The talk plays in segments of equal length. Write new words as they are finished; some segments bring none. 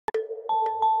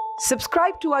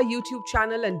Subscribe to our YouTube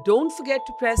channel and don't forget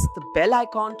to press the bell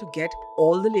icon to get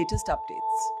all the latest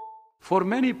updates. For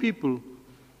many people,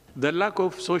 the lack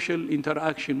of social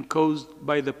interaction caused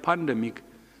by the pandemic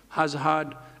has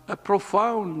had a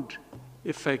profound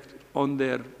effect on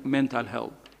their mental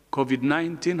health.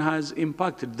 COVID-19 has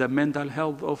impacted the mental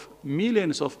health of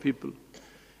millions of people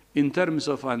in terms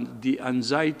of the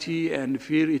anxiety and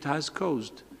fear it has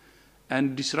caused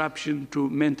and disruption to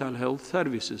mental health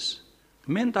services.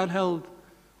 Mental health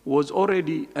was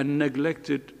already a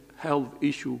neglected health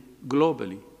issue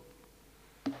globally.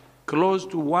 Close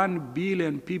to 1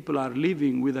 billion people are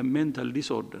living with a mental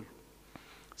disorder.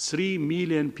 3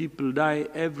 million people die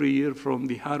every year from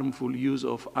the harmful use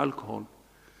of alcohol.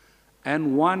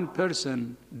 And 1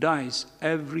 person dies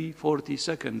every 40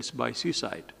 seconds by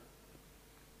suicide.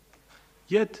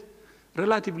 Yet,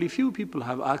 relatively few people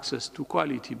have access to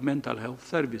quality mental health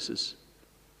services.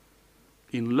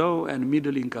 In low and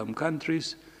middle-income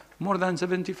countries, more than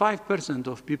 75%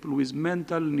 of people with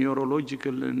mental,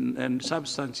 neurological, and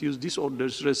substance use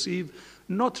disorders receive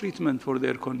no treatment for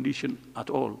their condition at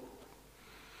all.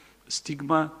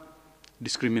 Stigma,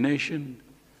 discrimination,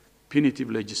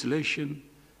 punitive legislation,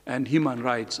 and human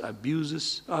rights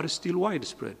abuses are still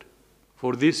widespread.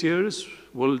 For this year's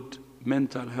World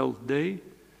Mental Health Day,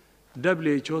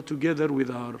 WHO, together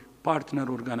with our partner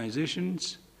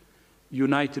organizations,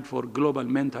 United for Global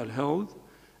Mental Health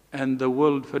and the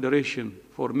World Federation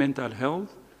for Mental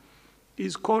Health,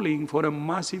 is calling for a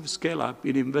massive scale-up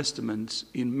in investments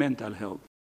in mental health.